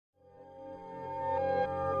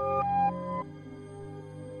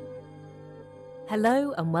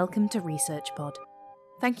Hello and welcome to ResearchPod.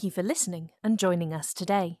 Thank you for listening and joining us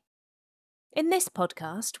today. In this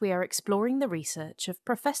podcast, we are exploring the research of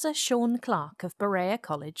Professor Sean Clark of Berea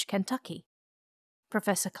College, Kentucky.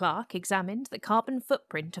 Professor Clark examined the carbon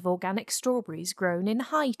footprint of organic strawberries grown in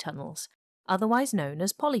high tunnels, otherwise known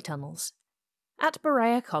as polytunnels. At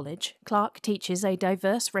Berea College, Clark teaches a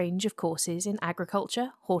diverse range of courses in agriculture,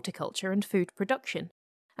 horticulture and food production,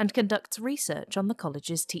 and conducts research on the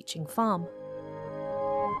college's teaching farm.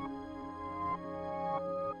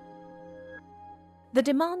 The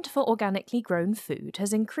demand for organically grown food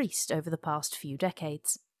has increased over the past few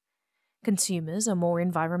decades. Consumers are more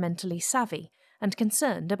environmentally savvy and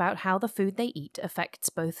concerned about how the food they eat affects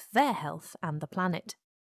both their health and the planet.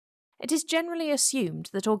 It is generally assumed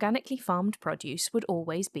that organically farmed produce would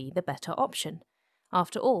always be the better option.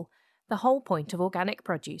 After all, the whole point of organic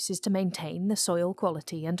produce is to maintain the soil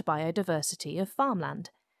quality and biodiversity of farmland.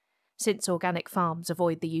 Since organic farms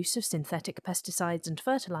avoid the use of synthetic pesticides and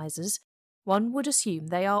fertilizers, one would assume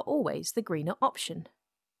they are always the greener option.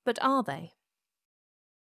 But are they?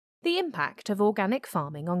 The impact of organic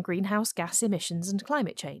farming on greenhouse gas emissions and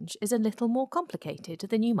climate change is a little more complicated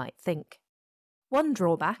than you might think. One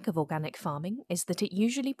drawback of organic farming is that it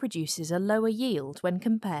usually produces a lower yield when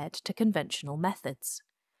compared to conventional methods.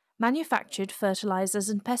 Manufactured fertilizers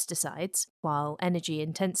and pesticides, while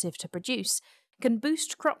energy-intensive to produce, can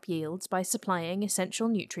boost crop yields by supplying essential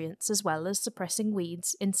nutrients as well as suppressing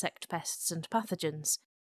weeds, insect pests and pathogens.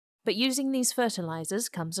 But using these fertilizers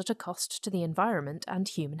comes at a cost to the environment and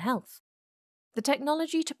human health. The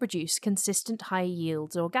technology to produce consistent high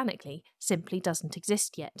yields organically simply doesn't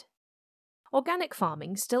exist yet. Organic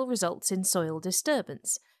farming still results in soil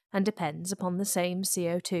disturbance and depends upon the same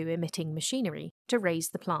CO2-emitting machinery to raise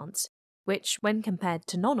the plants, which, when compared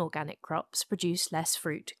to non-organic crops, produce less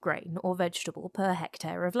fruit, grain or vegetable per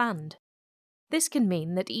hectare of land. This can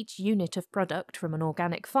mean that each unit of product from an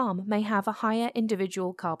organic farm may have a higher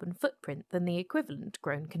individual carbon footprint than the equivalent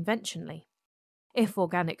grown conventionally. If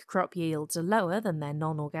organic crop yields are lower than their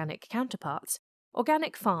non-organic counterparts,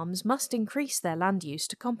 organic farms must increase their land use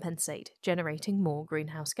to compensate, generating more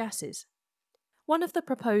greenhouse gases. One of the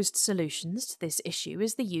proposed solutions to this issue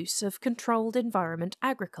is the use of Controlled Environment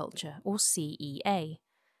Agriculture, or CEA.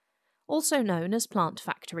 Also known as plant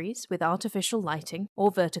factories with artificial lighting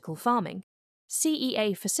or vertical farming,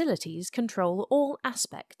 CEA facilities control all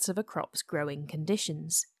aspects of a crop's growing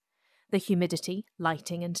conditions. The humidity,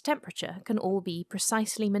 lighting and temperature can all be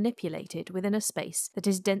precisely manipulated within a space that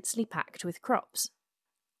is densely packed with crops.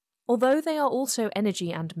 Although they are also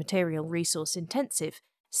energy and material resource intensive,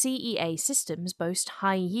 CEA systems boast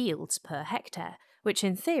high yields per hectare, which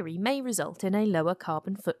in theory may result in a lower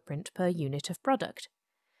carbon footprint per unit of product.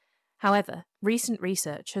 However, recent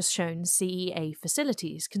research has shown CEA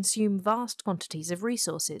facilities consume vast quantities of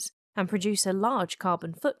resources and produce a large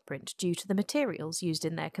carbon footprint due to the materials used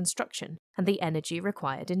in their construction and the energy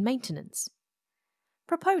required in maintenance.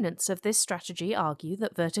 Proponents of this strategy argue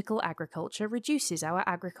that vertical agriculture reduces our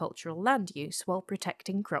agricultural land use while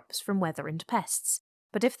protecting crops from weather and pests.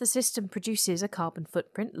 But if the system produces a carbon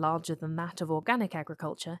footprint larger than that of organic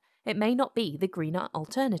agriculture, it may not be the greener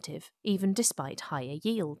alternative, even despite higher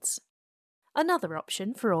yields. Another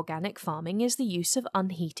option for organic farming is the use of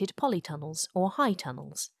unheated polytunnels, or high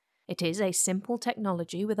tunnels. It is a simple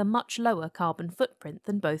technology with a much lower carbon footprint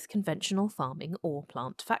than both conventional farming or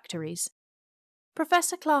plant factories.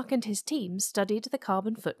 Professor Clark and his team studied the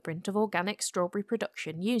carbon footprint of organic strawberry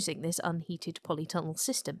production using this unheated polytunnel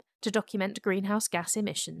system to document greenhouse gas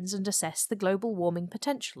emissions and assess the global warming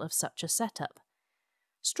potential of such a setup.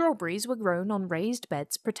 Strawberries were grown on raised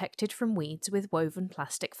beds protected from weeds with woven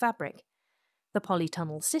plastic fabric. The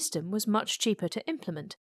polytunnel system was much cheaper to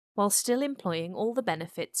implement, while still employing all the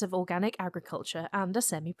benefits of organic agriculture and a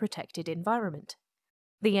semi-protected environment.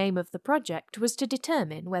 The aim of the project was to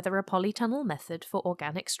determine whether a polytunnel method for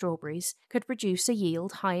organic strawberries could produce a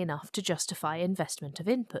yield high enough to justify investment of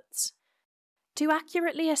inputs. To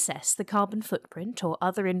accurately assess the carbon footprint or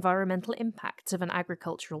other environmental impacts of an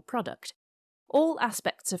agricultural product, all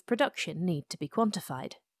aspects of production need to be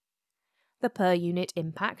quantified. The per-unit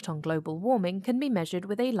impact on global warming can be measured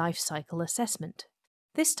with a life cycle assessment.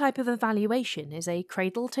 This type of evaluation is a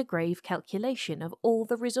cradle-to-grave calculation of all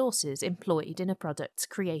the resources employed in a product's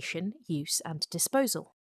creation, use and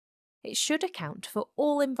disposal. It should account for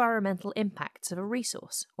all environmental impacts of a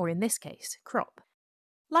resource, or in this case, crop.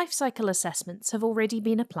 Life cycle assessments have already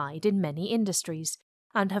been applied in many industries,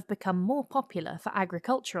 and have become more popular for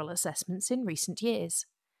agricultural assessments in recent years.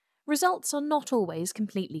 Results are not always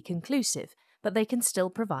completely conclusive, but they can still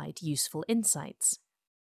provide useful insights.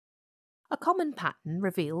 A common pattern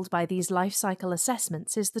revealed by these life cycle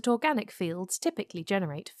assessments is that organic fields typically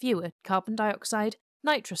generate fewer carbon dioxide,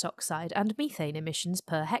 nitrous oxide, and methane emissions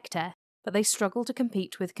per hectare, but they struggle to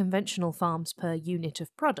compete with conventional farms per unit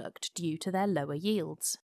of product due to their lower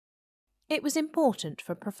yields. It was important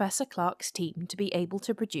for Professor Clark's team to be able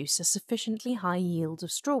to produce a sufficiently high yield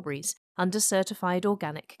of strawberries under certified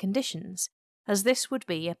organic conditions, as this would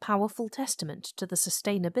be a powerful testament to the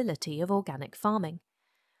sustainability of organic farming.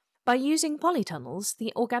 By using polytunnels,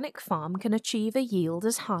 the organic farm can achieve a yield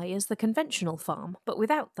as high as the conventional farm, but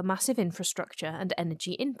without the massive infrastructure and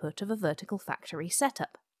energy input of a vertical factory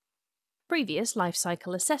setup. Previous life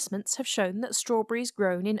cycle assessments have shown that strawberries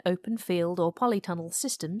grown in open field or polytunnel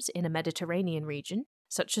systems in a Mediterranean region,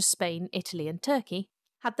 such as Spain, Italy and Turkey,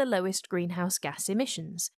 had the lowest greenhouse gas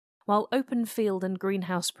emissions, while open field and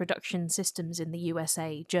greenhouse production systems in the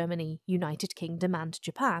USA, Germany, United Kingdom and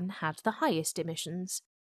Japan had the highest emissions.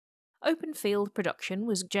 Open field production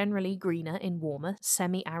was generally greener in warmer,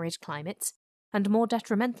 semi-arid climates, and more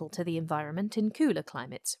detrimental to the environment in cooler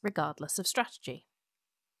climates, regardless of strategy.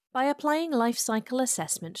 By applying life cycle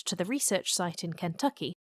assessment to the research site in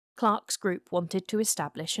Kentucky, Clark's group wanted to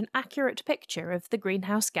establish an accurate picture of the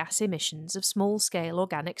greenhouse gas emissions of small-scale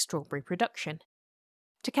organic strawberry production.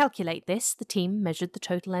 To calculate this, the team measured the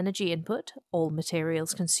total energy input, all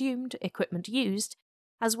materials consumed, equipment used,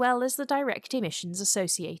 as well as the direct emissions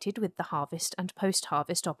associated with the harvest and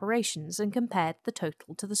post-harvest operations, and compared the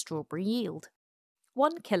total to the strawberry yield.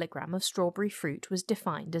 1 kilogram of strawberry fruit was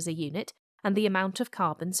defined as a unit, and the amount of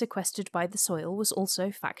carbon sequestered by the soil was also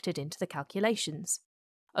factored into the calculations.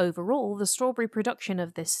 Overall, the strawberry production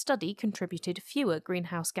of this study contributed fewer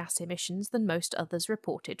greenhouse gas emissions than most others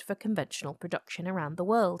reported for conventional production around the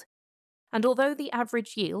world. And although the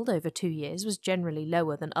average yield over 2 years was generally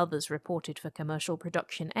lower than others reported for commercial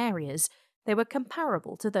production areas, they were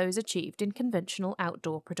comparable to those achieved in conventional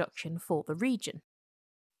outdoor production for the region.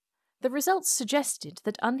 The results suggested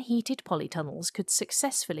that unheated polytunnels could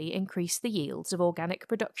successfully increase the yields of organic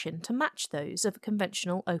production to match those of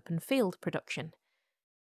conventional open field production.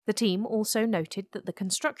 The team also noted that the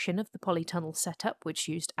construction of the polytunnel setup, which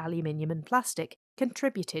used aluminium and plastic,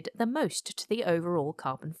 contributed the most to the overall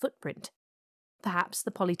carbon footprint. Perhaps the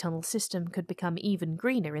polytunnel system could become even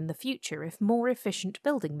greener in the future if more efficient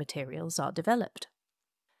building materials are developed.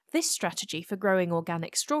 This strategy for growing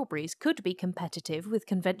organic strawberries could be competitive with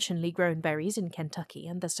conventionally grown berries in Kentucky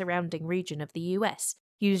and the surrounding region of the US,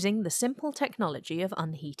 using the simple technology of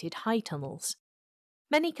unheated high tunnels.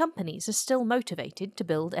 Many companies are still motivated to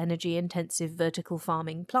build energy-intensive vertical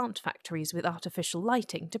farming plant factories with artificial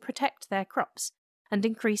lighting to protect their crops and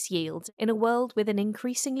increase yields in a world with an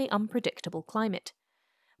increasingly unpredictable climate.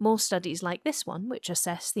 More studies like this one, which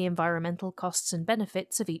assess the environmental costs and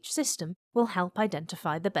benefits of each system, will help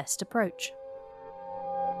identify the best approach.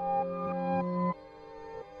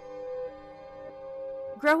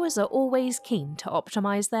 Growers are always keen to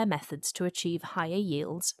optimize their methods to achieve higher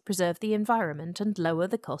yields, preserve the environment, and lower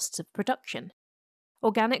the costs of production.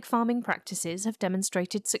 Organic farming practices have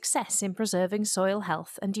demonstrated success in preserving soil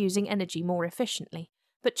health and using energy more efficiently,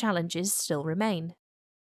 but challenges still remain.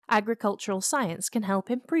 Agricultural science can help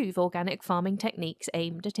improve organic farming techniques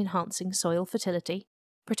aimed at enhancing soil fertility,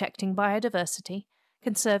 protecting biodiversity,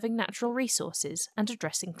 conserving natural resources, and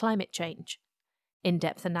addressing climate change.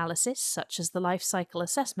 In-depth analysis, such as the life cycle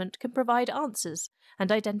assessment, can provide answers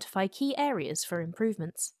and identify key areas for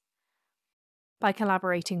improvements. By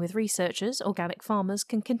collaborating with researchers, organic farmers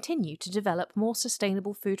can continue to develop more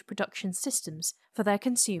sustainable food production systems for their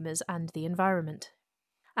consumers and the environment.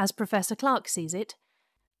 As Professor Clark sees it,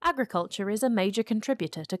 agriculture is a major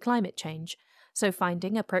contributor to climate change, so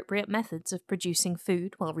finding appropriate methods of producing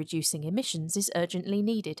food while reducing emissions is urgently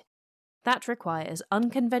needed. That requires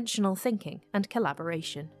unconventional thinking and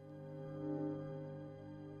collaboration.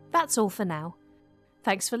 That's all for now.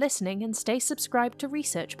 Thanks for listening, and stay subscribed to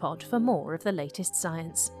ResearchPod for more of the latest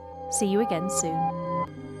science. See you again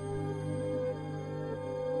soon.